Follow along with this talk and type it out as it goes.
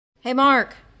Hey,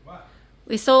 Mark. What?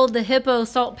 We sold the Hippo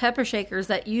salt pepper shakers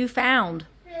that you found.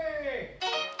 Yay!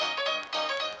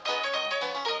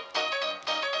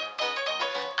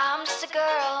 I'm just a girl,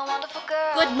 a wonderful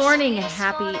girl. Good morning.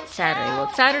 Happy Saturday. Well,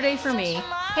 it's Saturday for me.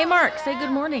 Hey, Mark, say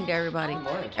good morning to everybody. Good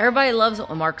morning. Everybody loves it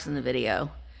when Mark's in the video.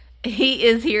 He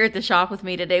is here at the shop with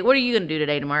me today. What are you going to do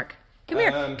today, Mark? Come here.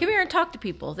 Come here and talk to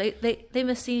people. They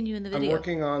miss seeing you in the video. I'm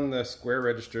working on the square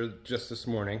register just this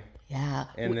morning. Yeah.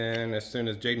 And then as soon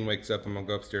as Jaden wakes up, I'm going to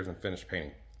go upstairs and finish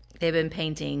painting. They've been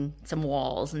painting some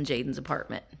walls in Jaden's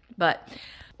apartment. But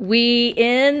we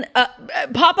in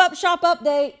pop-up shop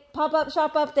update. Pop-up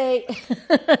shop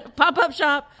update. Pop-up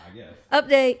shop I guess.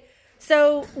 update.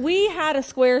 So we had a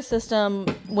square system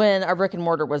when our brick and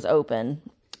mortar was open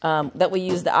that we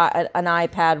used an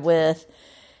iPad with.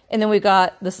 And then we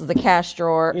got, this is the cash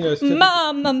drawer. You know, it's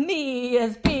Mamma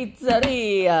Mia's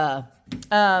Pizzeria.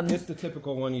 It's the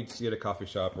typical one you'd see at a coffee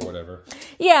shop or whatever.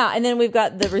 Yeah, and then we've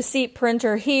got the receipt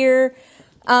printer here.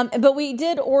 But we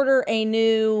did order a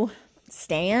new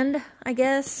stand, I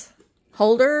guess.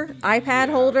 Holder, iPad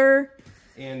holder.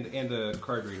 And a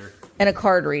card reader. And a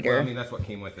card reader. Well, I mean, that's what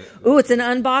came with it. Ooh, it's an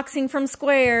unboxing from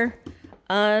Square.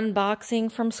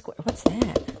 Unboxing from Square. What's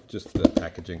that? Just the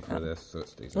packaging for this, so it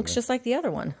stays Looks in just like the other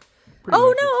one. Pretty Oh,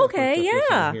 much, no, except for okay, just this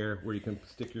one yeah. Here, where you can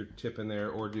stick your tip in there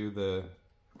or do the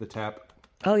tap.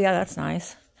 Oh, yeah, that's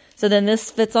nice. So then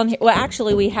this fits on here. Well,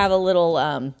 actually, we have a little,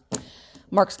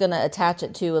 Mark's going to attach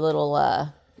it to a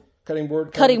little Cutting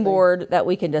board? cutting board that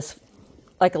we can just,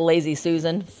 like a lazy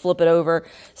Susan, flip it over.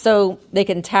 So they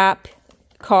can tap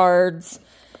cards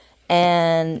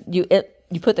and you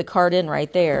put the card in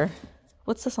right there.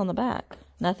 What's this on the back?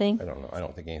 Nothing? I don't know. I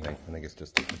don't think anything. I think it's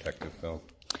just a protective film.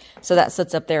 So that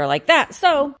sits up there like that.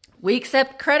 So we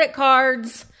accept credit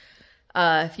cards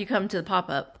if you come to the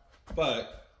pop-up.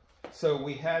 But, so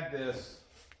we had this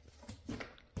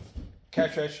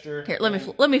cash register. Here, let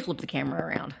me flip the camera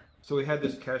around. So we had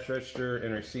this cash register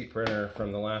and receipt printer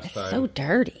from the last time. So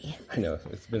dirty. I know.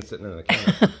 It's been sitting in the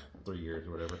counter for 3 years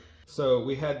or whatever. So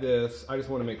we had this. I just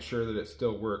want to make sure that it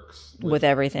still works. With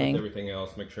everything. With everything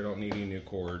else. Make sure I don't need any new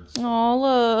cords. Oh,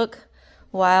 look.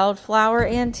 Wildflower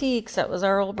Antiques. That was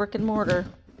our old brick and mortar.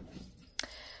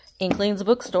 Inkling's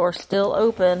bookstore, still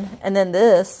open. And then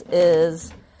this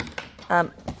is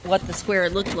what the square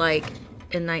looked like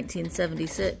in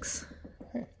 1976.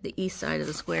 The east side of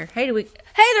the square. Hey,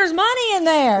 there's money in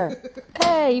there.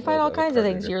 Hey, you find all kinds of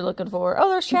things you're looking for. Oh,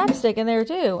 there's chapstick in there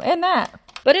too. And that.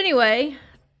 But anyway,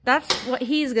 that's what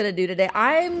he's going to do today.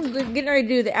 I'm getting ready to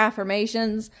do the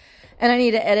affirmations and I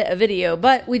need to edit a video.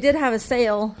 But we did have a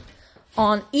sale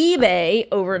on eBay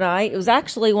overnight. It was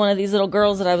actually one of these little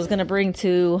girls that I was going to bring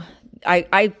to,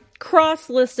 I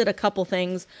cross-listed a couple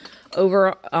things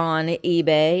over on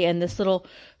eBay, and this little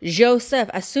Joseph,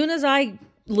 as soon as I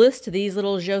list these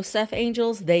little Joseph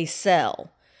angels, they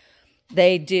sell.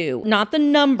 They do. Not the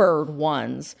numbered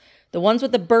ones. The ones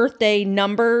with the birthday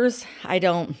numbers, I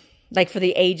don't, like for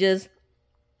the ages,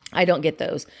 I don't get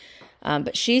those.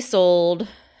 But she sold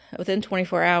within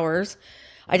 24 hours.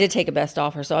 I did take a best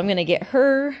offer, so I'm going to get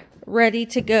her ready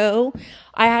to go.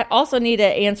 I also need to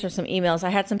answer some emails. I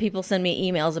had some people send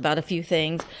me emails about a few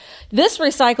things. This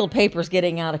recycled paper is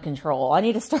getting out of control. I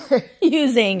need to start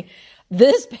using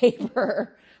this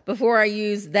paper before I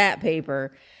use that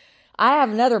paper. I have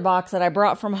another box that I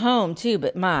brought from home too,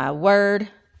 but my word,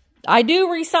 I do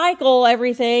recycle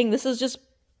everything. This is just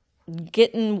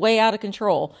getting way out of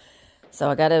control. So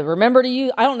I got to remember to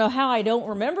use, I don't know how I don't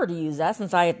remember to use that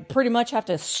since I pretty much have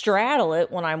to straddle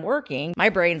it when I'm working. My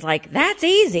brain's like, that's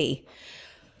easy.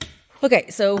 Okay,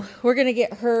 so we're going to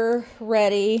get her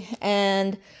ready.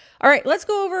 And all right, let's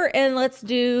go over and let's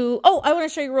do, oh, I want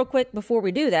to show you real quick before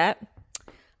we do that.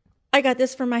 I got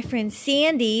this from my friend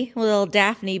Sandy, little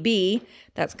Daphne B.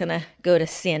 That's going to go to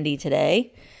Sandy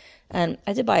today. And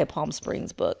I did buy a Palm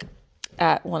Springs book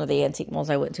at one of the antique malls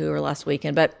I went to over last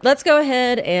weekend. But let's go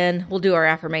ahead and we'll do our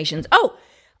affirmations. Oh,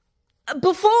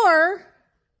 before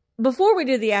we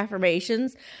do the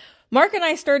affirmations, Mark and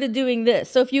I started doing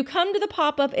this. So if you come to the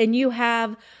pop-up and you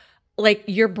have like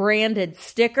your branded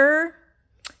sticker,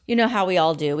 you know how we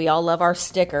all do. We all love our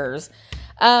stickers.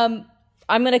 I'm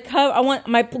going to cover,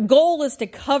 my goal is to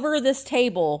cover this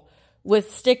table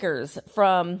with stickers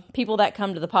from people that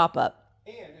come to the pop-up.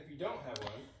 And if you don't have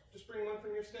one, just bring one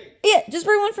from your state. Yeah, just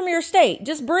bring one from your state.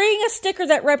 Just bring a sticker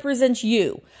that represents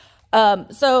you.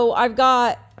 So I've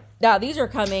got, now these are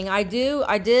coming. I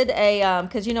did a,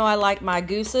 because you know I like my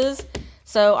gooses.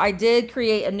 So I did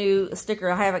create a new sticker.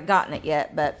 I haven't gotten it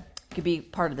yet, but it could be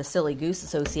part of the Silly Goose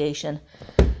Association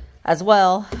as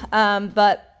well.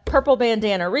 But Purple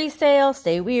Bandana Resale,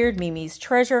 Stay Weird, Mimi's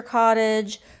Treasure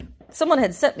Cottage, someone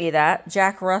had sent me that,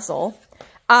 Jack Russell.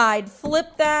 I'd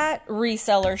flip that,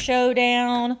 Reseller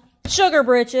Showdown, Sugar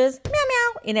Britches, Meow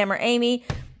Meow, Enamor Amy,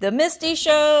 The Misty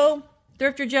Show,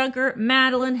 Thrifter Junker,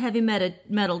 Madeline, Heavy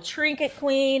Metal Trinket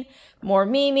Queen, more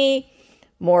Mimi,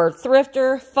 more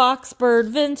Thrifter, Foxbird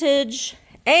Vintage,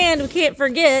 and we can't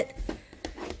forget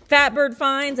Fatbird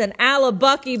Finds and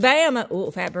Alabama.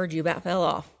 Ooh, Fatbird, you about fell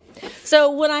off.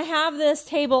 So when I have this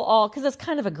table all, because it's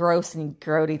kind of a gross and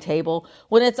grody table,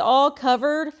 when it's all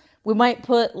covered, we might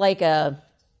put like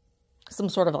some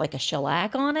sort of like a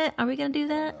shellac on it. Are we going to do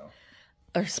that?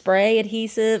 Or spray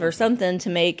adhesive or something to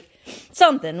make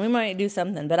something. We might do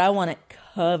something, but I want it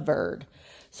covered.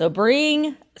 So bring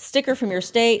a sticker from your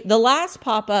state. The last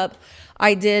pop-up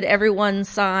I did, everyone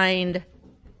signed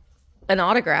an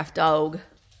autographed dog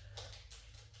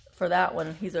for that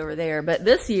one. He's over there. But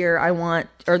this year I want,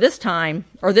 or this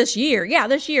year,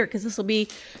 because this will be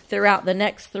throughout the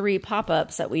next 3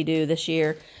 pop-ups that we do this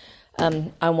year.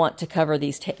 I want to cover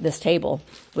this table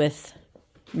with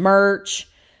merch,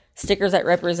 stickers that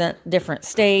represent different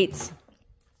states,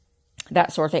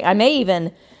 that sort of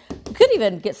thing. Could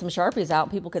even get some Sharpies out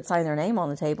and people could sign their name on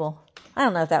the table. I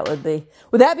don't know if that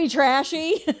would that be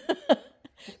trashy?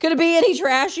 Could it be any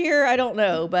trashier? I don't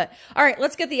know. But all right,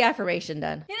 let's get the affirmation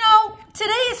done. You know,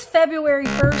 today is February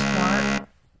 1st, Mark.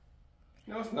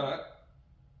 No, it's not.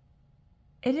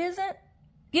 It isn't?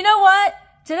 You know what?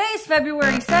 Today is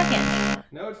February 2nd.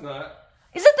 No, it's not.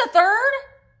 Is it the 3rd?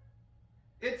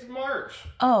 It's March.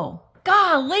 Oh,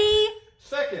 golly.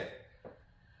 2nd.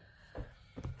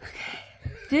 Okay.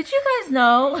 Did you guys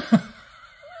know?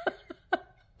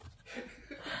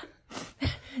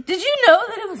 Did you know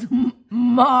that it was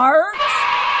March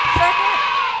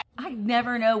 2nd? I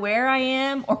never know where I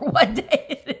am or what day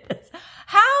it is.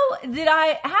 How did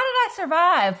I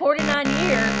survive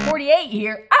 48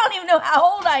 years? I don't even know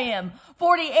how old I am.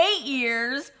 48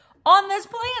 years on this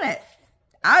planet.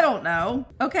 I don't know.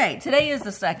 Okay, today is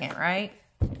the 2nd, right?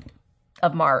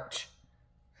 Of March.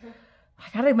 I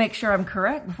gotta make sure I'm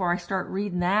correct before I start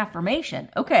reading the affirmation.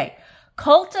 Okay,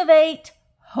 cultivate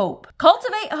hope.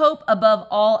 Cultivate hope above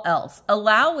all else.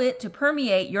 Allow it to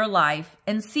permeate your life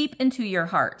and seep into your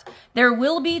heart. There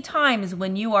will be times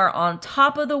when you are on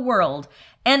top of the world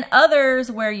and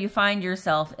others where you find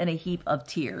yourself in a heap of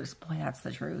tears. Boy, that's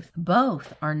the truth.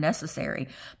 Both are necessary,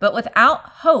 but without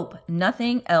hope,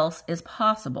 nothing else is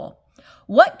possible.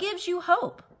 What gives you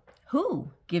hope?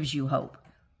 Who gives you hope?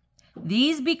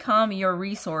 These become your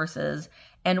resources,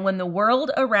 and when the world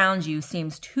around you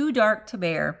seems too dark to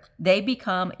bear, they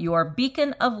become your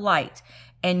beacon of light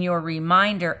and your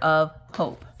reminder of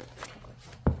hope.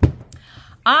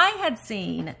 I had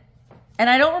seen, and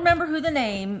I don't remember who the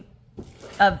name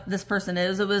of this person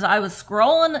is. I was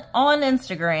scrolling on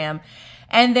Instagram,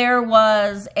 and there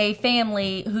was a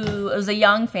family it was a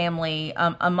young family,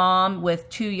 a mom with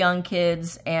 2 young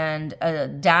kids and a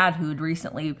dad who'd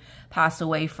recently passed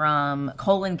away from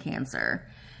colon cancer.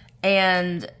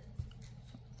 And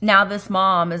now this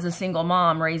mom is a single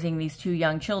mom raising these 2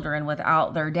 young children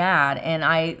without their dad. And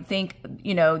I think,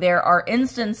 you know, there are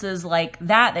instances like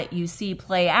that you see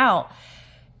play out,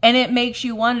 and it makes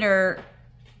you wonder,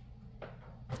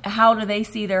 how do they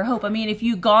see their hope? I mean, if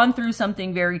you've gone through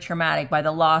something very traumatic by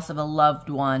the loss of a loved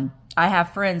one, I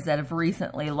have friends that have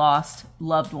recently lost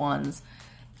loved ones,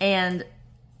 and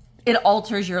it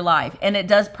alters your life. And it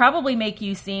does probably make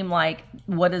you seem like,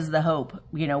 what is the hope?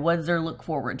 You know, what does there look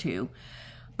forward to?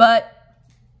 But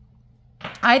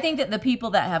I think that the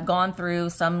people that have gone through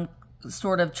some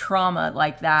sort of trauma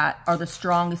like that are the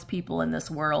strongest people in this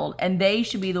world. And they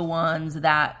should be the ones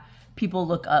that people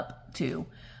look up to.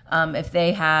 If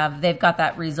they've got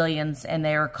that resilience and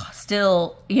they're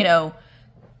still, you know,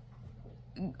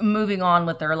 moving on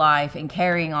with their life and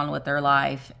carrying on with their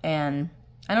life. And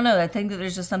I don't know, I think that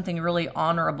there's just something really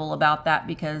honorable about that,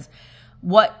 because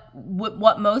what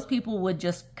most people would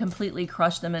just completely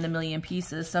crush them in a million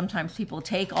pieces. Sometimes people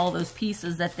take all those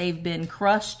pieces that they've been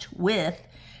crushed with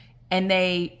and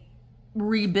they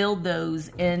rebuild those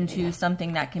into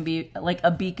something that can be like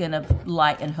a beacon of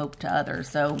light and hope to others.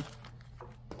 So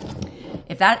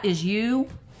if that is you,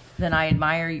 then I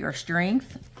admire your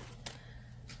strength.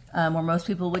 Where most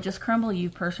people would just crumble,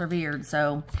 you've persevered.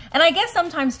 So, and I guess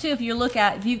sometimes too, if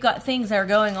you've got things that are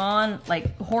going on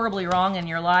like horribly wrong in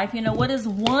your life, you know, what is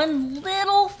one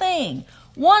little thing?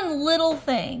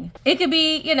 It could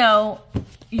be, you know,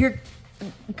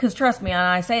 because trust me, and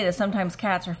I say this, sometimes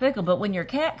cats are fickle, but when your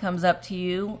cat comes up to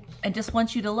you and just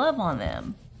wants you to love on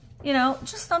them, you know,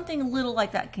 just something little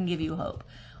like that can give you hope.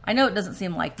 I know it doesn't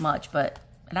seem like much, but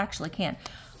it actually can.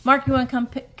 Mark, you want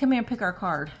to come here and pick our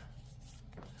card?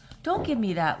 Don't give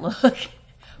me that look.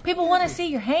 People want to see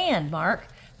your hand, Mark.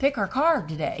 Pick our card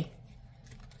today.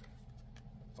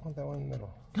 I want that one in the middle.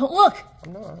 Don't look.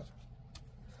 I'm not. I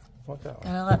want that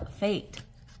one. Gotta let fate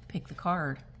pick the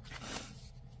card.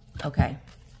 Okay.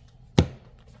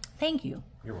 Thank you.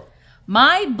 You're welcome.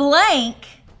 My blank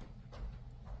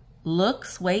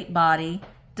looks, weight, body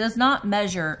does not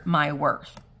measure my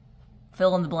worth.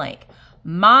 Fill in the blank.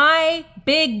 My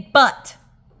big butt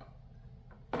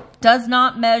does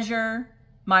not measure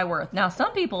my worth. Now,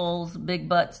 some people's big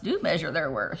butts do measure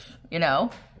their worth, you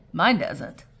know. Mine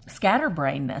doesn't.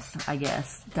 Scatterbrainness, I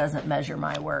guess, doesn't measure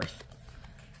my worth.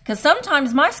 Because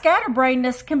sometimes my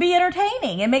scatterbrainness can be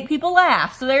entertaining and make people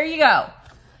laugh. So there you go.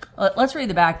 Let's read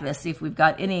the back of this, see if we've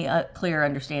got any clear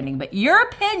understanding. But your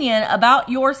opinion about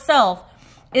yourself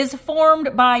is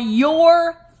formed by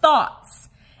your thoughts.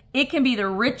 It can be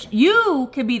you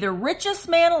can be the richest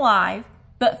man alive,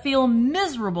 but feel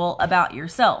miserable about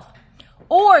yourself.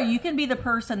 Or you can be the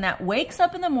person that wakes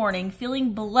up in the morning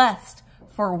feeling blessed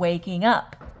for waking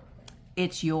up.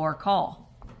 It's your call.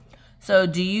 So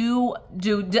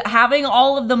having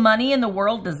all of the money in the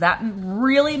world, does that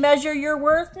really measure your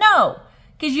worth? No,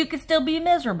 because you could still be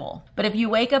miserable. But if you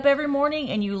wake up every morning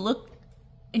and you look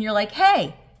and you're like,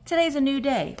 hey, today's a new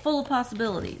day, full of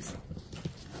possibilities.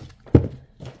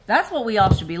 That's what we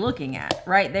all should be looking at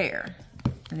right there.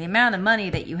 And the amount of money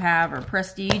that you have or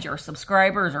prestige or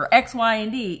subscribers or X, Y,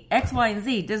 and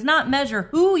Z does not measure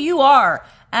who you are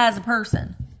as a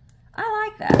person. I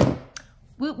like that.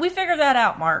 We figured that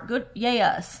out, Mark. Good. Yay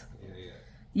us.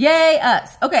 Yay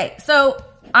us. Okay, so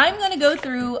I'm going to go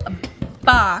through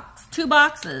two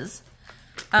boxes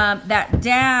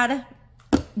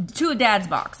two of Dad's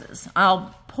boxes.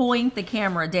 I'll point the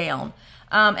camera down.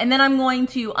 And then I'm going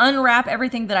to unwrap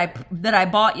everything that I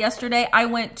bought yesterday. I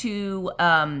went to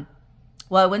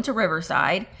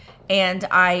Riverside, and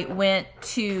I went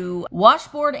to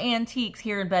Washboard Antiques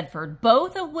here in Bedford,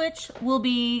 both of which will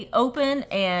be open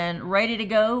and ready to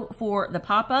go for the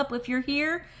pop-up if you're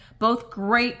here. Both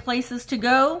great places to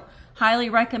go. Highly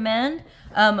recommend.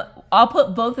 I'll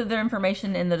put both of their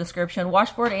information in the description.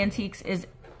 Washboard Antiques is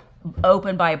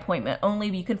open by appointment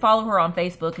only. You can follow her on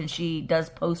Facebook, and she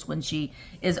does post when she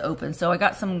is open. So I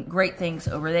got some great things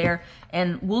over there,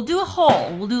 and we'll do a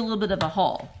haul. We'll do a little bit of a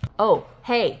haul. Oh,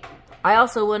 hey, I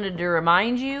also wanted to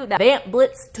remind you that VAMP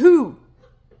Blitz 2,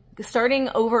 starting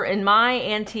over in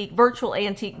my virtual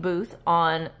antique booth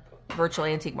on Virtual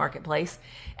Antique Marketplace,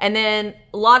 and then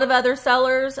a lot of other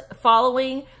sellers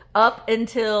following up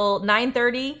until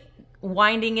 9:30,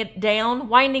 winding it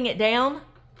down,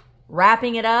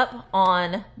 wrapping it up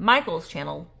on Michael's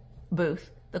channel booth,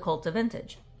 The Cult of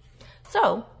Vintage.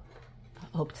 So,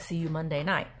 I hope to see you Monday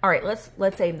night. All right,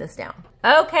 let's aim this down.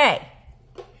 Okay,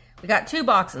 we got two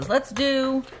boxes. Let's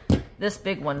do this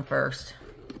big one first.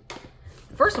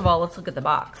 First of all, let's look at the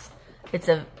box. It's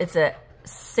a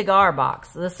cigar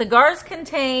box. The cigars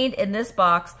contained in this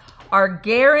box are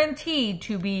guaranteed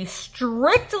to be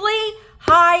strictly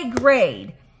high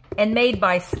grade and made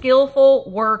by skillful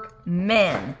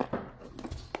workmen.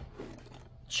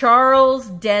 Charles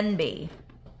Denby.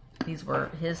 These were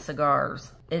his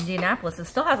cigars. Indianapolis. It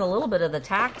still has a little bit of the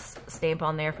tax stamp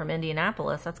on there from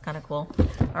Indianapolis. That's kind of cool.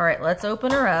 All right, let's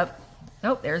open her up.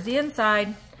 Oh, there's the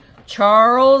inside.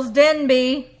 Charles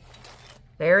Denby.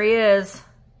 There he is.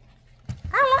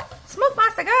 I smoke my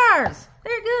cigars.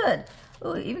 They're good.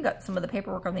 Oh, even got some of the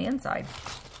paperwork on the inside.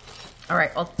 All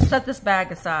right, I'll set this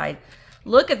bag aside.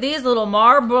 Look at these little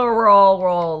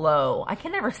Marlboro. I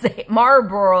can never say it.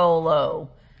 Marlboro.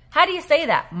 How do you say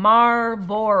that?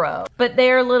 Marlboro. But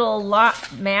they're little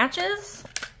matches.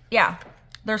 Yeah,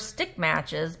 they're stick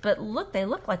matches. But look, they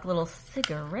look like little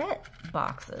cigarette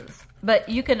boxes. But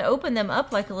you can open them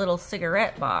up like a little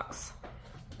cigarette box.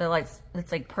 They're like,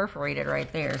 it's like perforated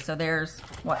right there. So there's,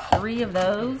 what, 3 of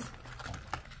those?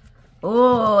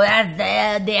 Oh, that's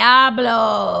El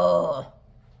Diablo.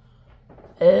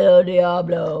 El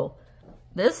Diablo.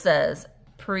 This says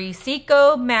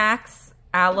Presico Max,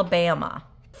 Alabama.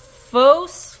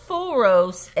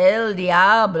 Fosforos El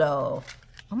Diablo.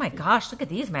 Oh my gosh, look at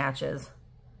these matches.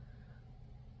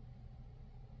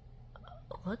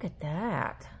 Look at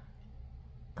that.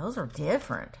 Those are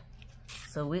different.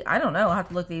 So I don't know, I'll have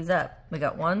to look these up. We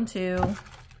got 1, 2,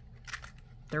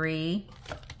 3.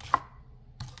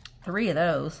 3 of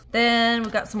those. Then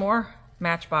we've got some more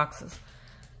matchboxes.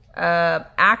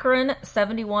 Akron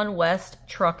 71 West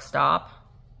Truck Stop,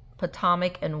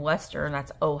 Potomac and Western.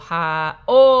 That's Ohio.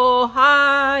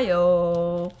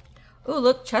 Ooh,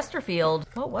 look, Chesterfield.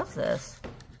 What was this?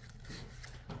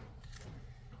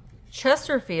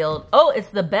 Chesterfield. Oh, it's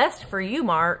the best for you,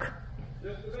 Mark.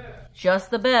 Just the best.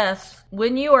 Just the best.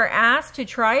 When you are asked to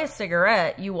try a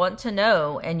cigarette, you want to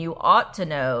know, and you ought to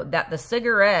know, that the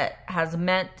cigarette has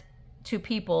meant to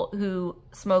people who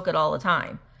smoke it all the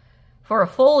time. For a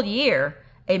full year,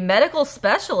 a medical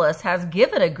specialist has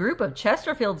given a group of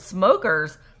Chesterfield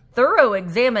smokers thorough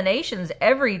examinations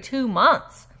every 2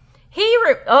 months.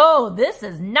 Oh, this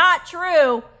is not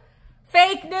true.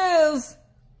 Fake news.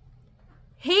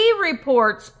 He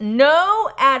reports no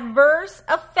adverse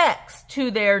effects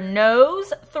to their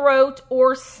nose, throat,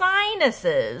 or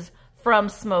sinuses from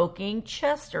smoking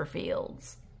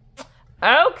Chesterfields.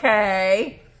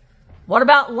 Okay. What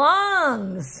about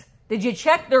lungs? Did you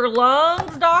check their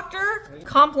lungs, doctor?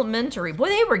 Complimentary. Boy,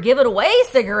 they were giving away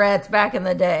cigarettes back in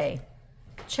the day.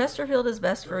 Chesterfield is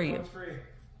best for you.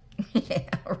 Yeah,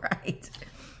 right.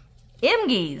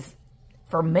 Imgies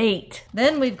for mate.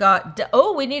 Then we've got,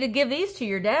 oh, we need to give these to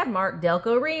your dad, Mark.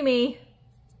 Delco Remy.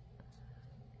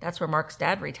 That's where Mark's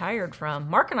dad retired from.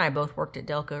 Mark and I both worked at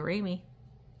Delco Remy.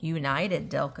 United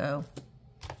Delco.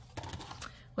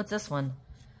 What's this one?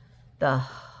 The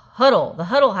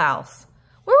Huddle House.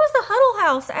 Where was the Huddle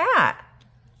House at?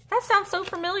 That sounds so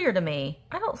familiar to me.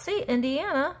 I don't see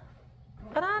Indiana,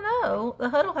 but I know the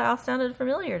Huddle House sounded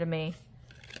familiar to me.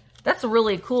 That's a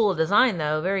really cool design,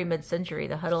 though. Very mid-century,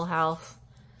 the Huddle House.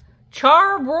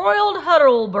 Charbroiled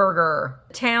Huddle Burger.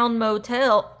 Town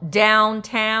Motel,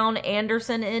 downtown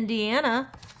Anderson,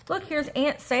 Indiana. Look, here's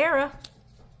Aunt Sarah.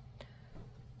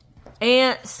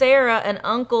 Aunt Sarah and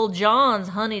Uncle John's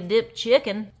Honey Dip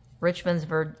Chicken. Richmond's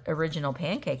Original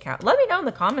Pancake House. Let me know in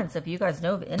the comments if you guys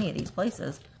know of any of these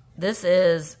places. This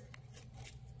is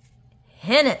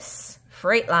Hennis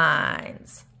Freight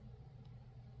Lines.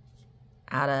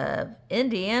 Out of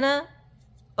Indiana,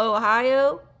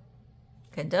 Ohio,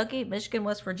 Kentucky, Michigan,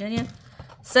 West Virginia.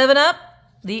 7-Up,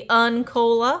 the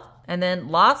Uncola, and then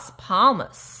Las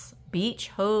Palmas Beach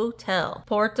Hotel,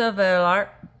 Puerto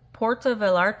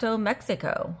Vallarta,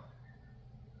 Mexico.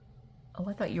 Oh,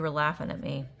 I thought you were laughing at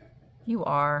me. You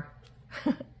are.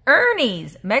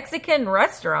 Ernie's Mexican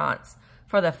Restaurants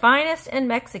for the finest in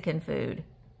Mexican food.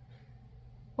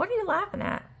 What are you laughing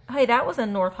at? Hey, that was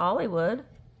in North Hollywood.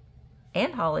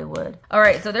 And Hollywood. All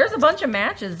right, so there's a bunch of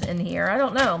matches in here. I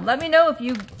don't know. Let me know if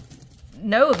you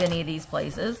know of any of these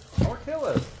places.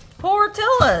 Portillas.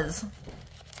 Portillas.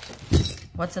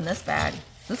 What's in this bag?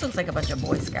 This looks like a bunch of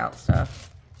Boy Scout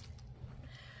stuff.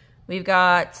 We've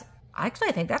got, actually,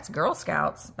 I think that's Girl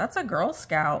Scouts. That's a Girl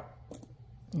Scout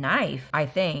knife, I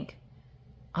think.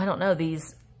 I don't know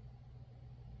these.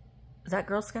 Is that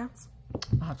Girl Scouts?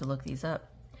 I'll have to look these up.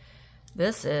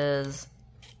 This is,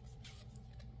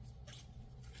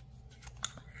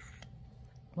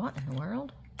 what in the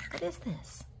world? What is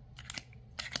this?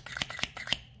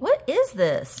 What is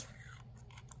this?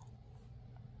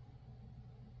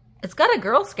 It's got a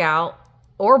Girl Scout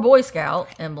or Boy Scout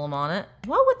emblem on it.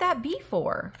 What would that be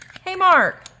for? Hey,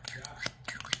 Mark.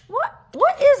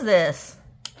 What is this?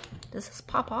 Does this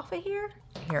pop off of here?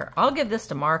 Here, I'll give this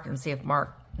to Mark and see if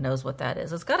Mark knows what that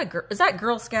is. It's got a, is that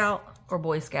Girl Scout or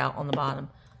Boy Scout on the bottom?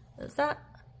 Is that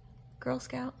Girl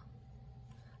Scout?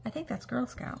 I think that's Girl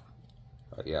Scout.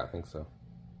 Yeah, I think so.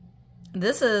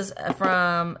 This is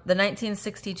from the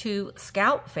 1962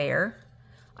 Scout Fair.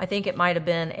 I think it might have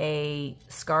been a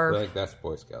scarf. I think that's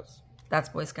Boy Scouts. That's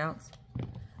Boy Scouts.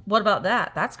 What about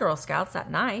that? That's Girl Scouts, that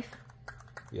knife.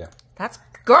 Yeah. That's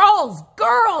girls.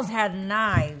 Girls had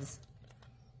knives.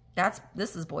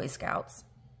 This is Boy Scouts.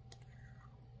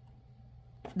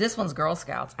 This one's Girl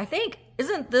Scouts. I think,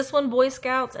 isn't this one Boy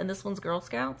Scouts and this one's Girl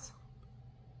Scouts?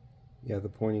 Yeah, the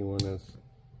pointy one is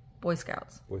Boy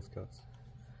Scouts. Boy Scouts.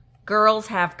 Girls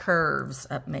have curves.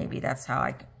 Maybe that's how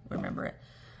I remember it.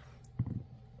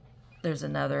 There's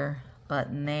another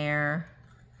button there.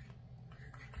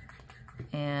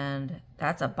 And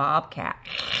that's a bobcat.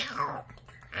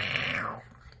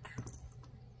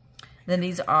 Then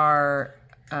these are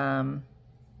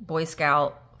Boy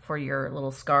Scout for your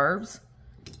little scarves.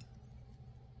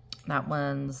 That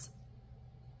one's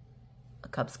a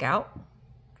Cub Scout.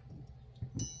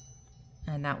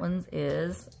 And that one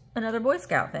is another Boy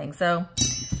Scout thing. So,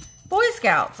 Boy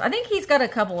Scouts. I think he's got a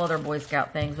couple other Boy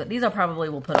Scout things, but these I probably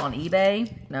will put on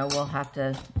eBay. No, we'll have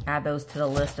to add those to the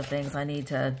list of things I need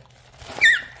to...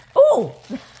 Oh!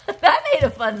 That made a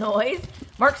fun noise.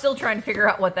 Mark's still trying to figure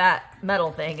out what that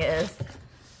metal thing is.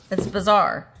 It's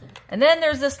bizarre. And then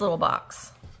there's this little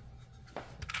box.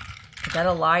 Is that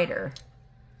a lighter?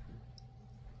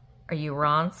 Are you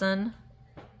Ronson?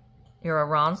 You're a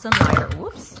Ronson lighter.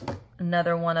 Whoops.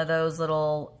 Another one of those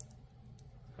little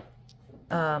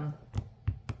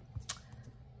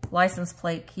license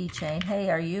plate keychain. Hey,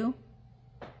 are you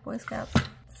Boy Scouts?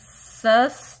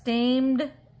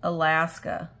 Sustained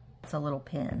Alaska. It's a little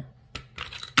pin.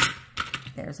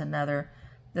 There's another.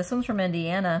 This one's from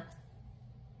Indiana.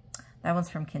 That one's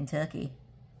from Kentucky.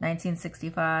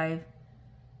 1965.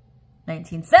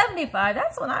 1975.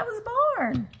 That's when I was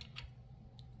born.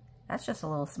 That's just a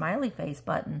little smiley face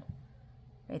button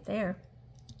right there.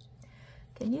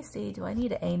 Can you see? Do I need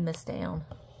to aim this down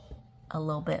a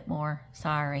little bit more?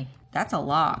 Sorry. That's a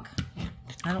lock.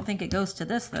 I don't think it goes to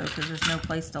this though because there's no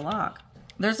place to lock.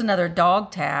 There's another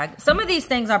dog tag. Some of these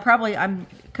things I'm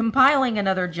compiling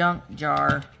another junk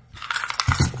jar.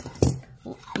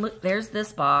 Look, there's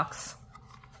this box.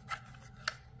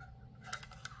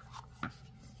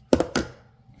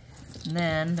 And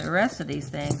then the rest of these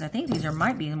things, I think these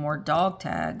might be more dog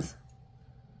tags.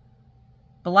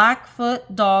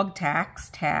 Blackfoot dog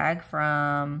tax tag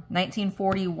from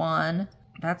 1941.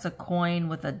 That's a coin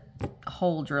with a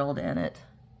hole drilled in it.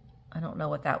 I don't know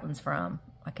what that one's from.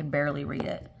 I can barely read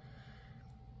it.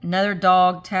 Another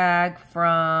dog tag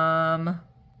from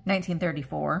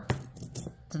 1934.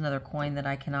 It's another coin that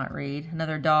I cannot read.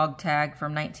 Another dog tag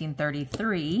from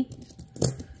 1933.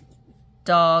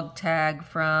 Dog tag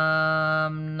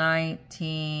from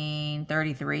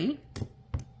 1933.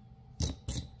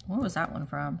 What was that one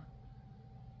from?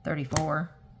 34.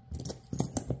 Is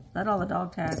that all the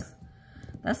dog tags?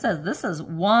 That says this is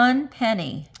 1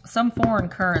 penny. Some foreign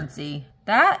currency.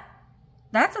 That's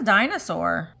a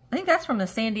dinosaur. I think that's from the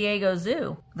San Diego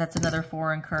Zoo. That's another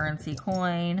foreign currency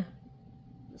coin.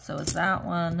 So is that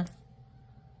one.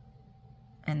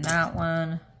 And that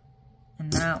one.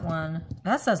 And that one.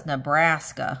 That says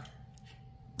Nebraska.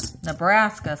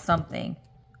 Nebraska something.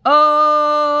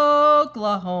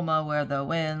 Oklahoma, where the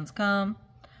winds come.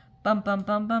 Bum, bum,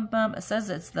 bum, bum, bum. It says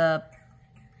it's the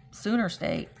Sooner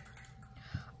State.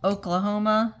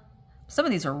 Oklahoma. Some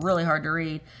of these are really hard to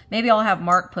read. Maybe I'll have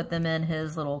Mark put them in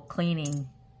his little cleaning,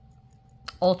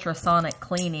 ultrasonic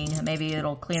cleaning. Maybe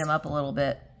it'll clean them up a little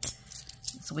bit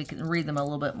so we can read them a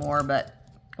little bit more, but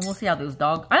we'll see how those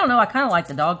I don't know, I kind of like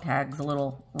the dog tags a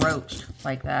little roached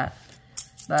like that,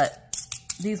 but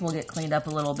these will get cleaned up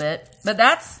a little bit. But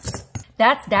that's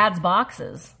Dad's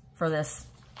boxes for this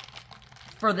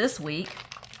week.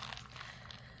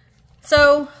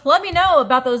 So let me know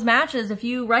about those matches if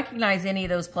you recognize any of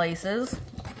those places.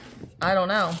 I don't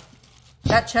know.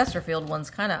 That Chesterfield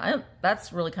one's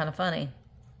that's really kind of funny.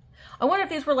 I wonder if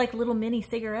these were like little mini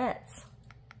cigarettes.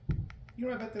 You know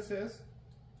what I bet this is?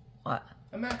 What?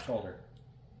 A match holder.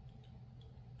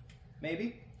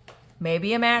 Maybe.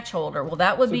 Maybe a match holder. Well,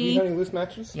 that would be... Do you have any loose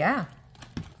matches? Yeah.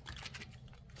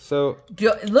 So...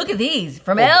 Look at these.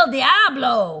 From El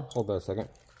Diablo. Hold on a second.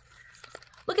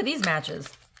 Look at these matches.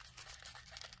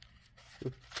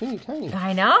 They're teeny tiny.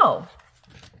 I know.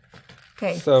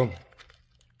 Okay. So...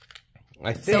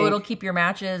 I think... So it'll keep your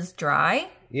matches dry?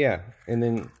 Yeah. And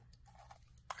then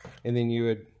you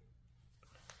would...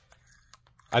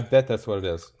 I bet that's what it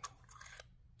is.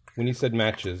 When you said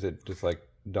matches, it just like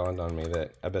dawned on me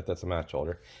that I bet that's a match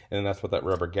holder. And then that's what that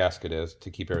rubber gasket is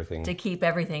to keep everything... To keep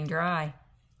everything dry.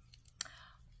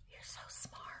 You're so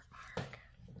smart, Mark.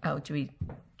 Oh, do we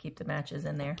keep the matches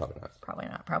in there? Probably not. Probably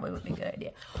not. Probably would be a good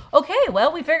idea. Okay,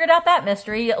 well, we figured out that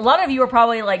mystery. A lot of you are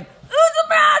probably like, who's a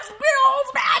match? It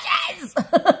holds matches!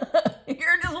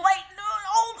 You're just waiting. It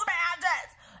holds matches!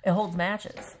 It holds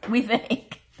matches. We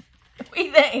think. We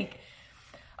think.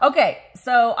 Okay,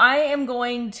 so I am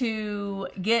going to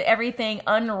get everything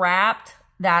unwrapped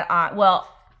that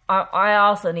I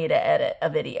also need to edit a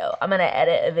video. I'm going to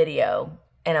edit a video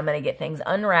and I'm going to get things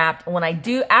unwrapped. When I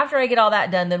do, after I get all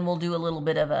that done, then we'll do a little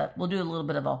bit of a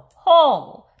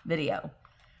haul video.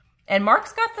 And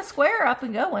Mark's got the square up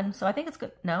and going, so I think it's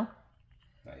good. No?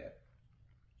 Not yet.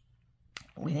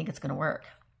 We think it's going to work.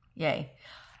 Yay.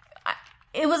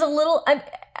 It was a little...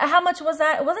 how much was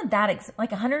that? It wasn't that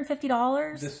like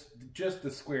 $150. Just the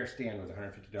square stand was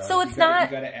 $150. So it's not...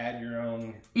 You got to add your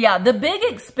own... Yeah, the big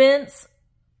expense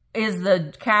is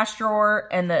the cash drawer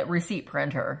and the receipt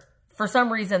printer. For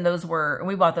some reason, those were...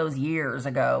 We bought those years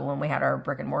ago when we had our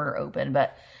brick and mortar open.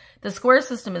 But the square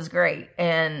system is great,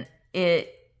 and it's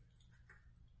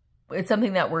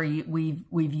something that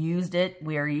we've used it.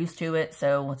 We are used to it,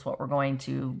 so that's what we're going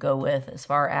to go with as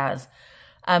far as...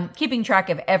 keeping track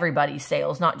of everybody's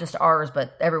sales, not just ours,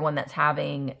 but everyone that's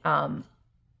having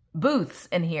booths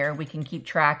in here. We can keep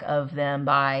track of them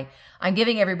by, I'm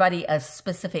giving everybody a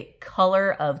specific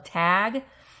color of tag,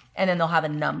 and then they'll have a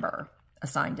number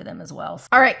assigned to them as well.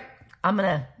 All right, I'm going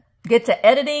to get to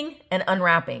editing and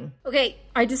unwrapping. Okay,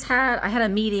 I had a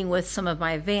meeting with some of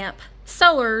my VAMP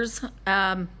sellers,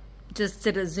 just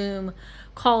did a Zoom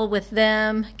call with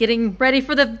them, getting ready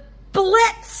for the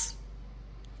Blitz.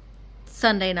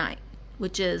 Sunday night,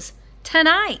 which is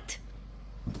tonight.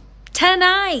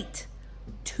 Tonight.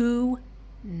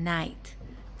 Tonight.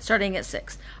 Starting at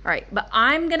 6. All right, but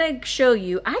I'm going to show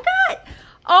you.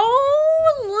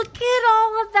 Oh, look at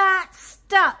all of that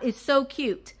stuff. It's so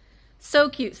cute. So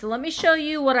cute. So let me show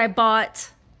you what I bought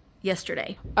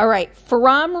yesterday. All right,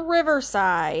 from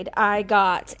Riverside, I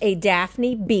got a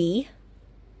Daphne bee.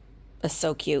 That's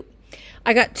so cute.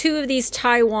 I got 2 of these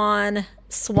Taiwan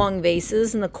swung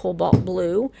vases in the cobalt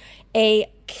blue, a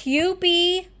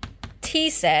Kewpie tea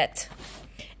set,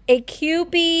 a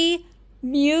Kewpie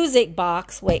music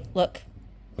box. Wait, look.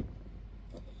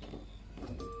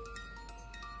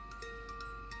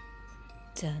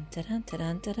 Dun, dun, dun,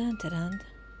 dun, dun, dun, dun.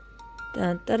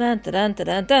 Dun, dun, dun, dun,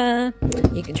 dun, dun.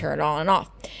 You can turn it on and off.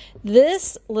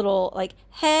 This little, like,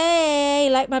 hey,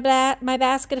 like my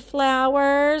basket of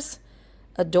flowers.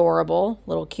 Adorable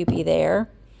little Kewpie there.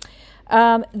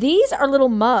 These are little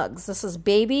mugs. This is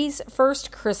Baby's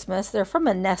First Christmas. They're from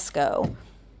Unesco.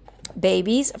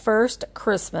 Baby's First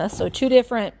Christmas. So 2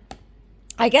 different,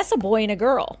 I guess a boy and a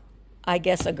girl. I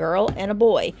guess a girl and a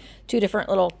boy. 2 different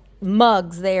little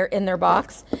mugs there in their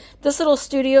box. This little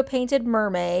studio painted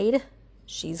mermaid.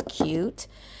 She's cute.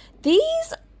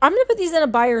 These, I'm going to put these in a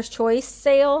buyer's choice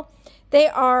sale. They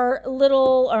are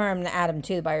little, or I'm going to add them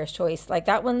to the buyer's choice. Like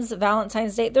that one's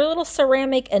Valentine's Day. They're little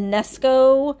ceramic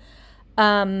Unesco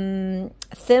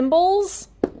thimbles,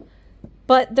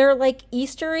 but they're like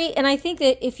Eastery. And I think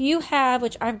that if you have,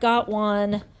 which I've got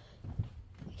one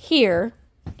here,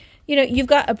 you know, you've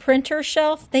got a printer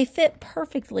shelf, they fit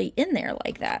perfectly in there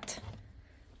like that.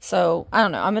 So I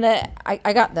don't know.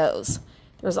 I got those.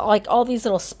 There's like all these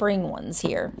little spring ones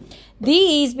here.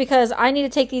 These, because I need to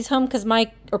take these home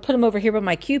or put them over here by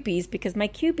my Kewpies, because my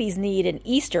Kewpies need an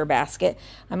Easter basket.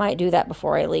 I might do that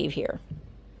before I leave here.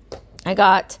 I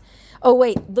got, oh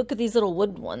wait, look at these little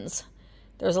wood ones.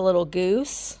 There's a little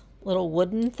goose, little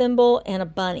wooden thimble, and a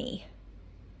bunny.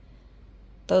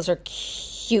 Those are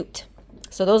cute.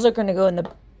 So those are going to go in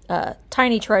the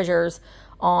Tiny Treasures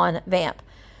on VAMP.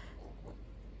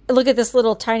 Look at this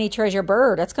little Tiny Treasure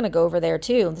bird. That's going to go over there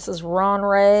too. This is Ron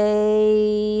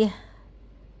Ray.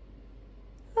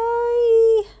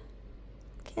 I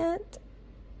can't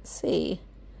see.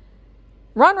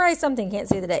 Ron Ray something. Can't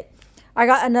see the date. I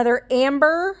got another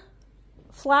amber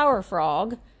flower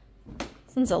frog.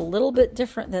 This one's a little bit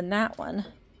different than that one.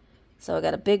 So I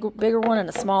got a bigger one and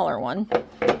a smaller one.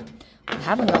 I'm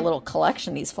having a little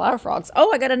collection of these flower frogs.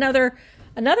 Oh, I got another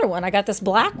one. I got this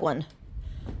black one.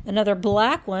 Another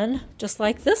black one, just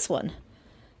like this one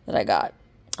that I got.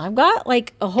 I've got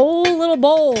like a whole little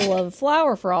bowl of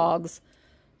flower frogs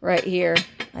right here.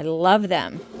 I love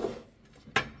them.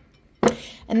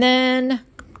 And then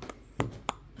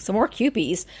some more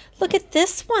Kewpies. Look at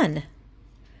this one.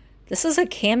 This is a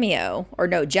cameo, or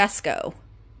no, Jesco.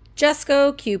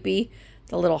 Jesco Kewpie,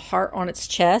 the little heart on its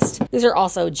chest. These are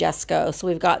also Jesco. So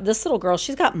we've got this little girl.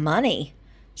 She's got money.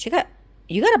 You got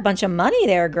a bunch of money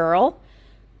there, girl.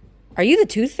 Are you the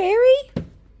Tooth Fairy?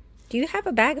 Do you have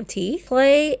a bag of teeth?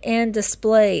 Play and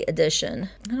display edition.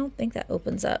 I don't think that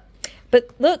opens up. But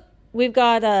look, we've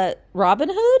got a Robin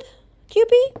Hood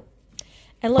Kewpie.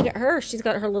 And look at her. She's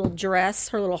got her little dress,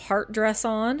 her little heart dress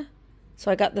on. So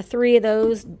I got the 3 of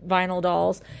those vinyl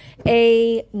dolls.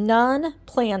 A nun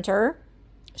planter.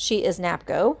 She is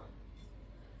Napco.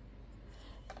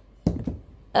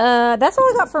 That's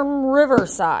all I got from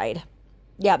Riverside.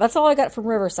 Yeah, that's all I got from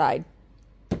Riverside.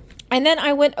 And then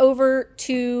I went over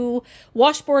to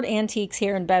Washboard Antiques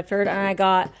here in Bedford, and I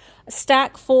got a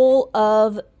stack full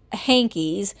of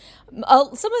hankies.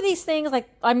 Some of these things, like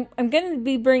I'm going to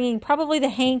be bringing probably the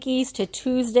hankies to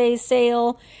Tuesday's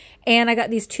sale. And I got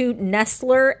these 2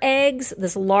 Nestler eggs,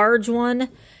 this large one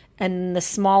and the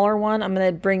smaller one. I'm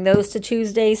going to bring those to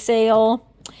Tuesday's sale.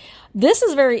 This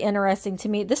is very interesting to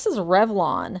me. This is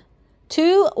Revlon.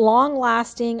 2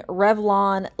 long-lasting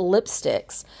Revlon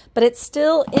lipsticks, but it's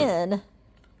still in.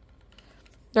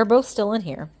 They're both still in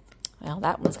here. Well,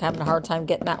 that one's having a hard time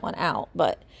getting that one out,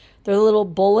 but they're little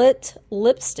bullet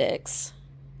lipsticks,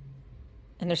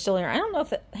 and they're still in here. I don't know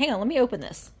if it, hang on, let me open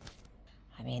this.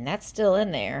 I mean, that's still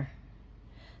in there.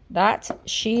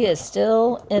 She is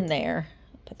still in there.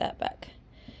 Put that back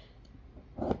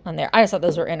on there. I just thought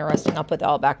those were interesting. I'll put that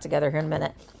all back together here in a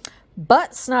minute.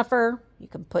 Butt snuffer. You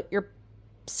can put your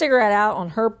cigarette out on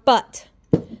her butt.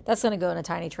 That's going to go in a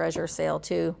Tiny Treasure sale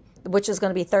too, which is going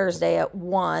to be Thursday at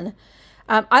 1.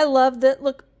 I love that.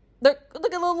 Look at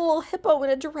the little hippo in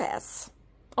a dress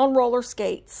on roller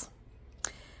skates.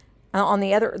 On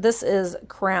the other, this is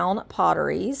Crown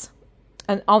Potteries.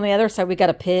 And on the other side, we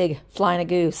got a pig flying a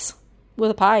goose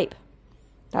with a pipe.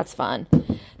 That's fun.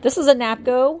 This is a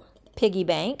Napco piggy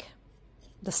bank.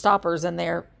 The stopper's in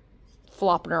there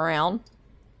flopping around.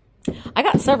 I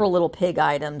got several little pig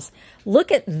items.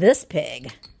 Look at this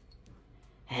pig.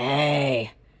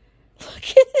 Hey, look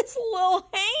at his little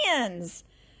hands.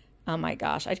 Oh my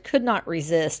gosh, I could not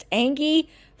resist. Angie,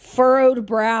 furrowed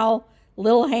brow,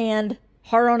 little hand,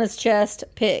 heart on his chest,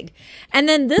 pig. And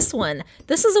then this one,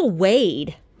 this is a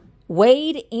Wade,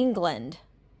 England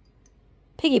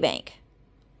piggy bank.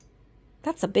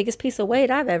 That's the biggest piece of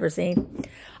weight I've ever seen.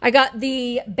 I got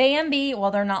the Bambi, well,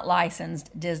 they're not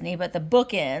licensed Disney, but the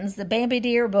bookends, the Bambi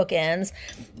Deer bookends.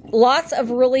 Lots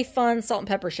of really fun salt and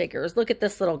pepper shakers. Look at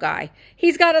this little guy.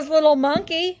 He's got his little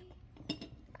monkey.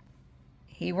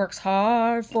 He works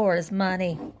hard for his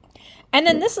money. And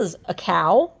then this is a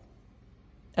cow,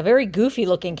 a very goofy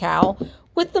looking cow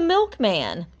with the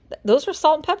milkman. Those are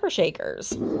salt and pepper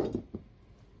shakers.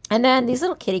 And then these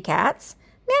little kitty cats.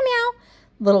 Meow, meow.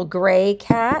 Little gray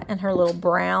cat and her little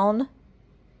brown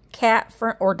cat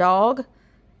or dog.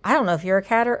 I don't know if you're a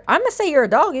cat or... I'm going to say you're a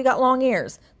dog. You got long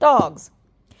ears. Dogs.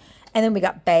 And then we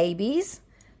got babies.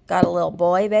 Got a little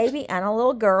boy baby and a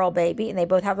little girl baby. And they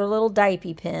both have their little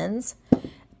diaper pins.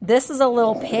 This is a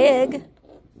little pig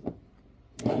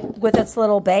with its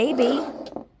little baby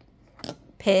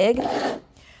pig.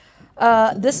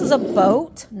 This is a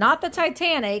boat, not the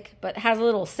Titanic, but has a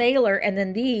little sailor. And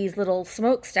then these little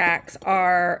smokestacks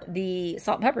are the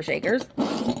salt and pepper shakers.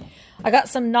 I got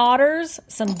some knotters,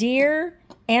 some deer,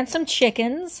 and some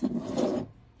chickens.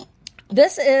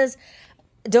 This is,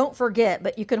 don't forget,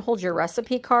 but you can hold your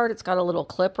recipe card. It's got a little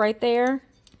clip right there.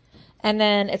 And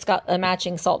then it's got a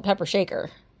matching salt and pepper shaker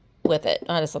with it.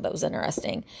 I just thought that was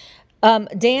interesting.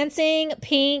 Dancing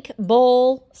pink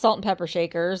bowl salt and pepper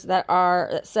shakers that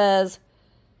says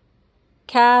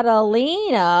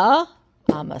Catalina.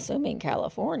 I'm assuming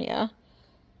California.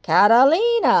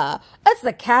 Catalina. That's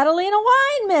the Catalina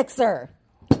wine mixer.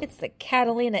 It's the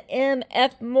Catalina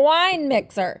MF wine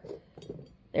mixer.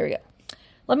 There we go.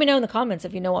 Let me know in the comments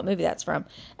if you know what movie that's from.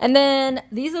 And then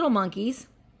these little monkeys,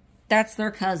 that's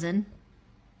their cousin.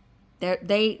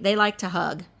 They like to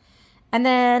hug. And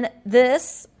then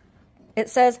this, it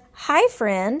says, hi,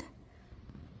 friend.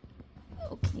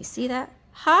 Oh, can you see that?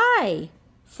 Hi,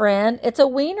 friend. It's a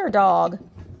wiener dog.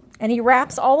 And he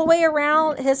wraps all the way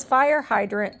around his fire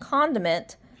hydrant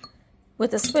condiment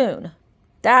with a spoon.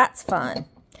 That's fun.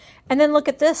 And then look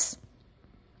at this.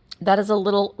 That is a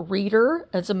little reader.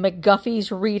 It's a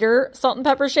McGuffey's reader salt and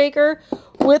pepper shaker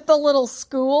with the little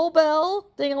school bell.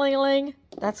 Ding-a-ling-a-ling.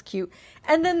 That's cute.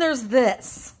 And then there's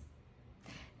this.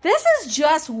 This is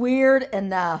just weird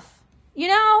enough. You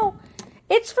know,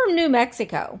 it's from New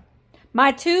Mexico.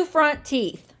 My 2 front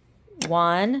teeth.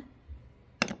 1,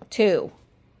 2.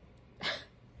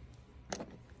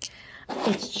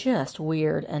 It's just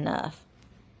weird enough.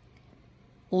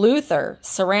 Luther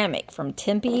ceramic from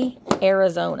Tempe,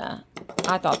 Arizona.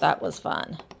 I thought that was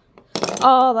fun.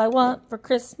 All I want for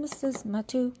Christmas is my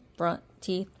 2 front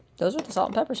teeth. Those are the salt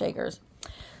and pepper shakers.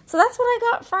 So that's what I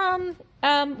got from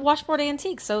Washboard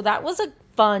Antiques. So that was a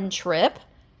fun trip.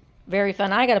 Very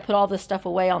fun. I got to put all this stuff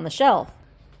away on the shelf.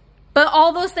 But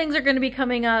all those things are going to be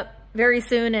coming up very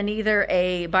soon in either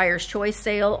a buyer's choice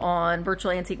sale on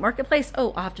Virtual Antique Marketplace.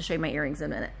 Oh, I'll have to show you my earrings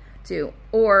in a minute too.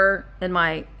 Or in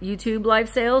my YouTube live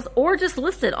sales, or just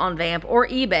listed on VAMP or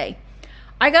eBay.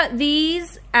 I got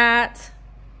these at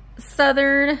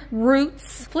Southern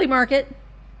Roots Flea Market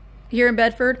here in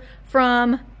Bedford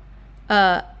from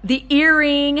the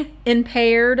Earring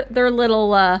Impaired. They're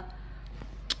little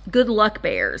good luck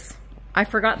bears. I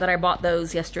forgot that I bought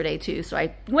those yesterday too, so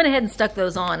I went ahead and stuck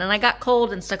those on, and I got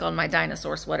cold and stuck on my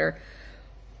dinosaur sweater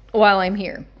while I'm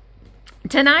here.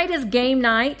 Tonight is game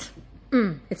night.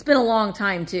 It's been a long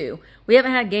time too. We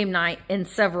haven't had game night in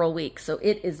several weeks, so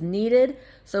it is needed.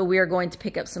 So we are going to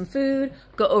pick up some food,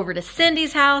 go over to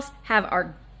Cindy's house, have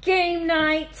our game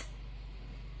night.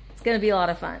 It's going to be a lot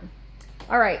of fun.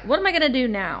 All right, what am I going to do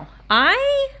now?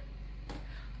 I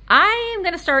am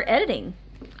going to start editing.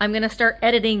 I'm going to start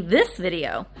editing this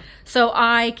video so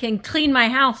I can clean my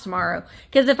house tomorrow.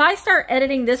 Because if I start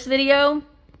editing this video,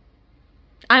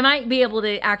 I might be able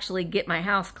to actually get my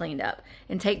house cleaned up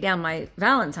and take down my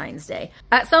Valentine's Day.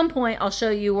 At some point, I'll show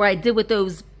you what I did with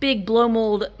those big blow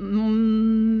mold,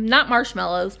 not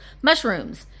marshmallows,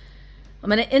 mushrooms. I'm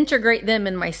going to integrate them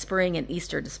in my spring and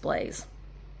Easter displays.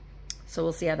 So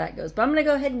we'll see how that goes. But I'm going to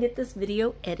go ahead and get this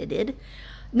video edited.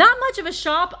 Not much of a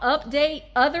shop update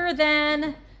other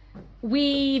than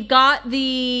we've got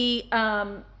the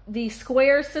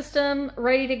square system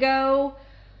ready to go.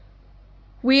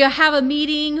 We have a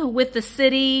meeting with the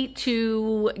city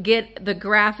to get the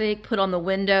graphic put on the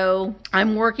window.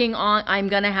 I'm going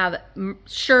to have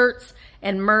shirts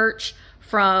and merch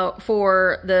for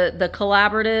the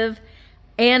collaborative,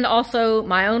 and also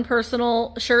my own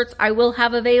personal shirts I will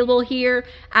have available here,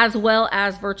 as well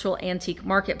as virtual antique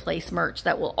marketplace merch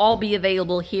that will all be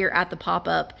available here at the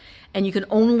pop-up, and you can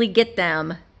only get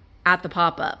them at the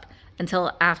pop-up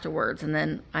until afterwards, and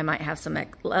then I might have some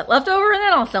left over and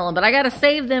then I'll sell them, but I got to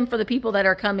save them for the people that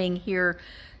are coming here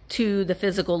to the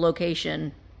physical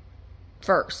location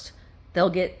first.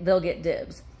 They'll get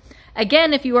dibs.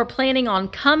 Again, if you are planning on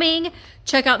coming,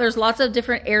 check out, there's lots of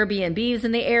different Airbnbs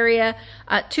in the area.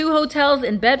 2 hotels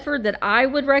in Bedford that I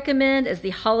would recommend is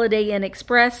the Holiday Inn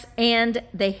Express and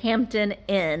the Hampton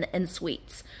Inn and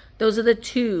Suites. Those are the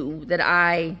 2 that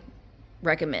I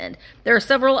recommend. There are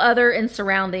several other in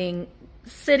surrounding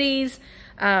cities,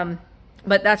 but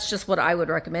that's just what I would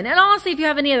recommend. And honestly, if you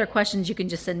have any other questions, you can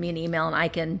just send me an email and I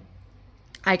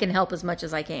can help as much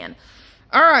as I can.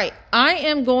 All right, I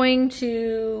am going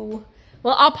to,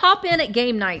 well, I'll pop in at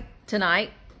game night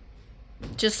tonight,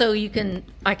 just so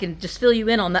I can just fill you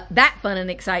in on that fun and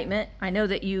excitement. I know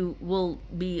that you will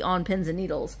be on pins and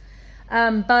needles.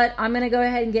 But I'm going to go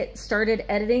ahead and get started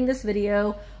editing this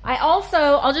video.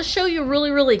 I'll just show you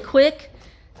really quick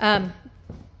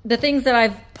the things that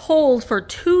I've pulled for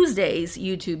Tuesday's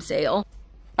YouTube sale.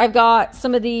 I've got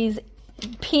some of these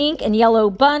pink and yellow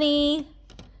bunny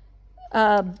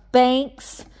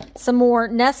banks, some more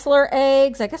Nestler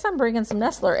eggs. I guess I'm bringing some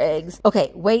Nestler eggs.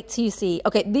 Okay, wait till you see.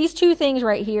 Okay, these 2 things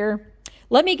right here.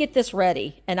 Let me get this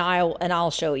ready and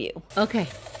I'll show you. Okay,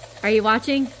 are you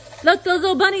watching? Look, those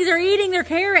little bunnies are eating their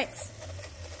carrots.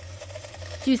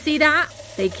 Do you see that?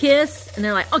 They kiss and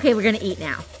they're like, okay, we're gonna eat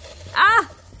now. Ah,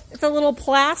 it's a little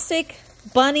plastic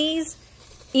bunnies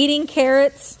eating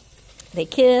carrots. They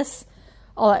kiss,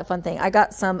 all that fun thing. I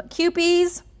got some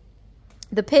Kewpies,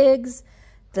 the pigs,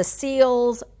 the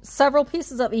seals, several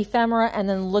pieces of ephemera, and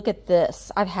then look at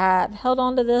this. I've held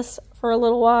on to this for a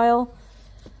little while.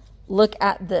 Look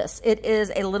at this. It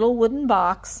is a little wooden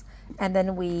box, and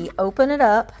then we open it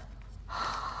up.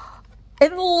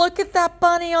 And look at that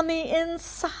bunny on the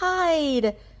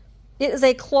inside. It is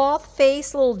a cloth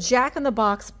face, little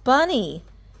jack-in-the-box bunny.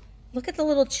 Look at the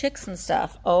little chicks and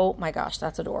stuff. Oh my gosh,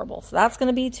 that's adorable. So that's going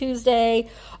to be Tuesday.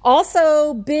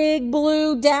 Also, big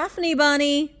blue Daphne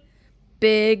bunny.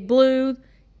 Big blue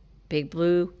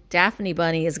Daphne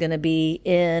bunny is going to be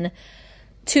in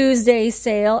Tuesday's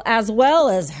sale, as well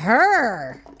as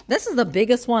her. This is the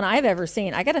biggest one I've ever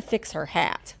seen. I got to fix her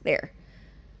hat. There.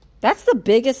 That's the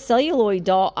biggest celluloid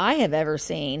doll I have ever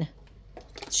seen.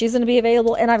 She's going to be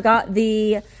available. And I've got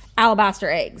the alabaster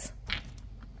eggs.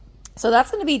 So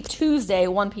that's going to be Tuesday,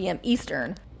 1 p.m.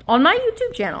 Eastern on my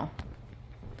YouTube channel.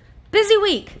 Busy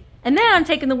week. And then I'm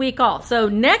taking the week off. So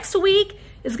next week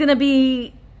is going to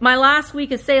be my last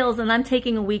week of sales, and I'm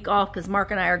taking a week off because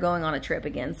Mark and I are going on a trip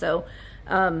again. So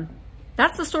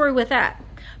that's the story with that.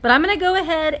 But I'm going to go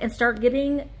ahead and start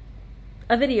getting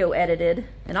a video edited,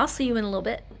 and I'll see you in a little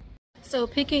bit. So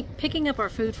picking up our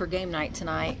food for game night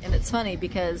tonight, and it's funny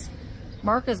because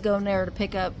Mark is going there to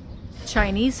pick up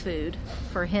Chinese food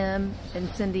for him and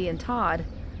Cindy and Todd,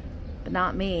 but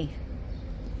not me.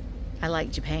 I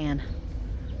like Japan,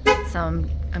 so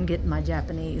I'm getting my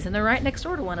Japanese, and they're right next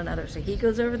door to one another. So he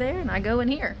goes over there and I go in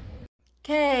here.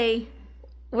 Okay,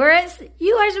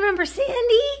 you guys remember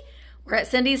Cindy? We're at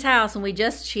Cindy's house,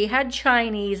 and she had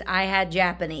Chinese, I had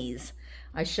Japanese.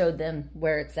 I showed them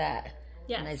where it's at.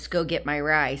 Yes. And I just go get my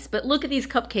rice. But look at these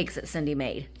cupcakes that Cindy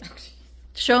made.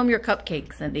 Show them your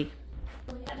cupcakes, Cindy.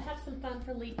 We had to have some fun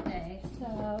for Leap Day, so.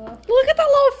 Look at the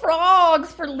little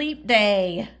frogs for Leap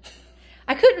Day.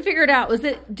 I couldn't figure it out.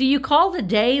 Do you call the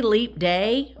day Leap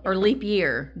Day or Leap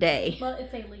Year Day? Well,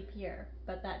 it's a leap year,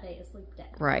 but that day is Leap Day.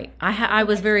 Right. I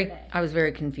was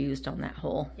very confused on that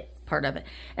whole part of it.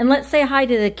 And let's say hi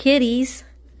to the kitties.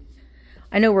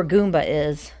 I know where Goomba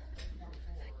is.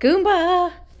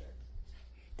 Goomba.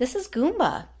 This is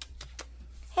Goomba.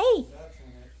 Hey.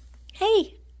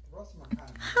 Hey.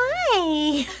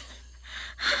 Hi.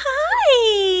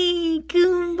 Hi,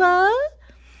 Goomba.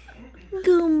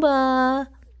 Goomba.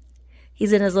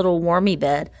 He's in his little warmy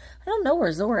bed. I don't know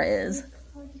where Zora is.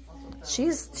 She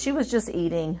was just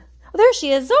eating. Oh, there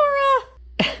she is,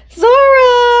 Zora.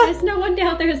 Zora. There's no one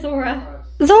down there, Zora.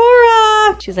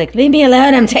 Zora. She's like, leave me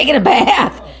alone. I'm taking a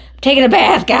bath. I'm taking a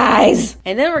bath, guys.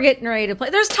 And then we're getting ready to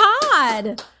play. There's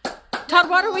Todd. Todd,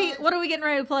 what are we getting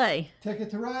ready to play?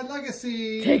 Ticket to Ride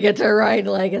Legacy. Ticket to Ride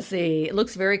Legacy. It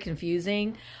looks very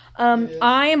confusing.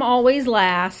 I am always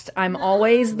last. I'm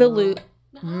always the loot.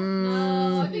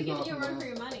 No, I think you get run for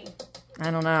your money. I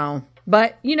don't know.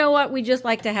 But you know what? We just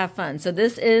like to have fun. So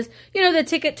this is, you know, the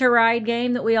Ticket to Ride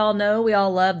game that we all know, we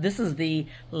all love. This is the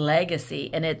Legacy,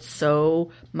 and it's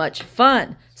so much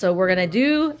fun. So we're going to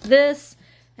do this,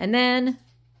 and then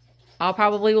I'll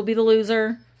probably will be the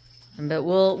loser. But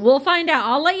we'll find out.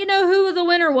 I'll let you know who the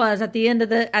winner was at the end of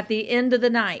the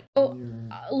night. Oh,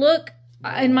 look,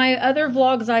 in my other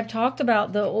vlogs I've talked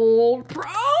about the old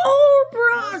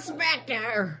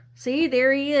prospector. See,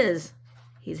 there he is.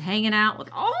 He's hanging out with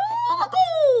all the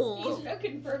gold. He's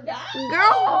looking for gold.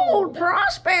 Gold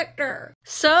prospector.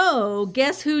 So,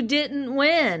 guess who didn't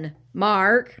win?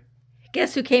 Mark.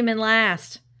 Guess who came in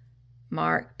last?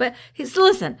 Mark. But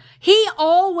listen, he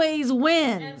always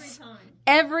wins.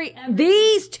 Every time.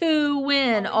 These two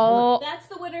win all. That's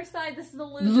the winner's side. This is the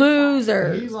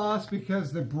loser's He lost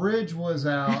because the bridge was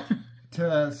out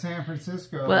to San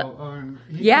Francisco. Well,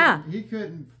 He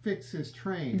couldn't fix his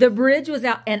train. The bridge was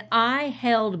out, and I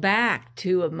held back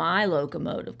 2 of my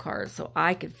locomotive cars so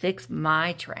I could fix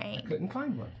my train. Couldn't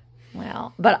find one.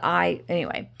 Well, but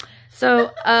anyway. So,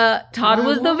 Todd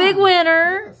was the big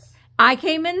winner. Yes. I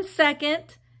came in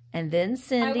second, and then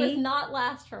Cindy. I was not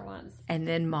last for once. And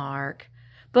then Mark.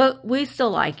 But we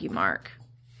still like you, Mark.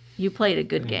 You played a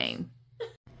good game.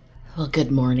 Well,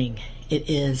 good morning. It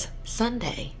is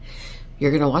Sunday.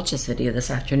 You're going to watch this video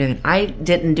this afternoon. I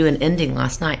didn't do an ending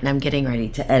last night, and I'm getting ready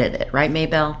to edit it. Right,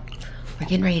 Maybelle? We're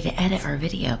getting ready to edit our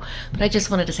video. But I just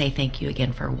wanted to say thank you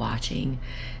again for watching.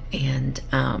 And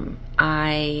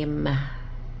I'm going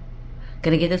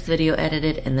to get this video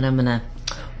edited, and then I'm going to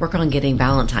work on getting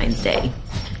Valentine's Day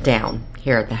down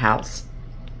here at the house.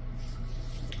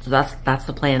 So that's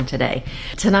the plan today.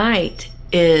 Tonight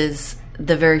is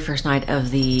the very first night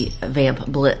of the VAMP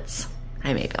Blitz.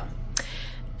 Hi, Maybelle.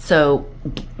 So,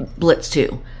 Blitz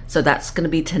 2. So that's going to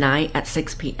be tonight at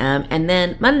 6 p.m. And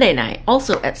then Monday night,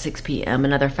 also at 6 p.m.,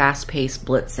 another fast-paced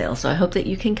Blitz sale. So I hope that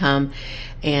you can come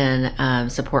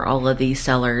and support all of these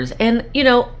sellers. And, you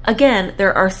know, again,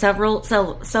 there are several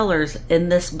sellers in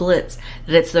this Blitz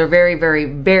that it's their very, very,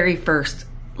 very first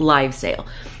live sale.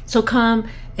 So come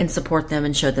and support them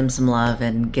and show them some love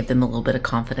and give them a little bit of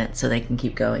confidence so they can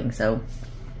keep going. So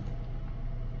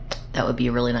that would be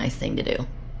a really nice thing to do.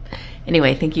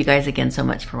 Anyway, thank you guys again so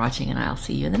much for watching, and I'll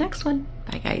see you in the next one.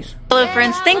 Bye, guys. Hello,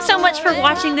 friends. Thanks so much for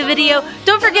watching the video.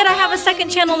 Don't forget I have a second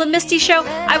channel, The Misty Show.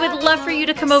 I would love for you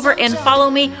to come over and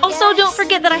follow me. Also, don't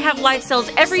forget that I have live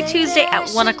sales every Tuesday at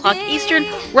 1 o'clock Eastern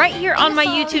right here on my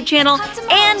YouTube channel.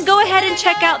 And go ahead and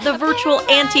check out the virtual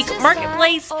antique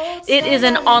marketplace. It is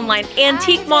an online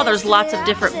antique mall. There's lots of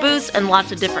different booths and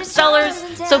lots of different sellers.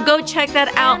 So go check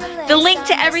that out. The link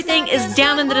to everything is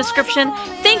down in the description.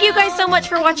 Thank you guys so much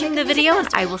for watching the video, and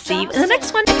I will see you in the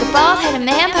next one. Like a bald-headed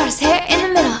man, part his hair in the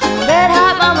middle. I'm a red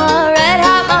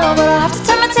hot mama, but I'll have to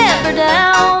turn my temper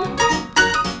down.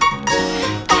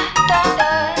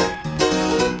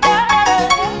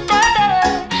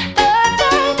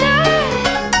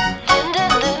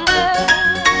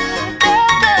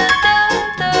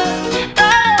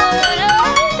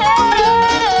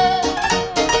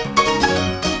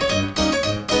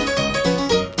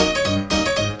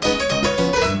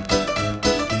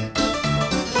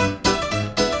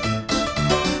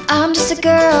 I'm just a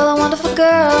girl, a wonderful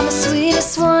girl, I'm the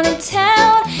sweetest one in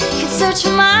town. You can search for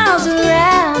miles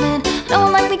around, and no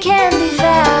one like me can be found.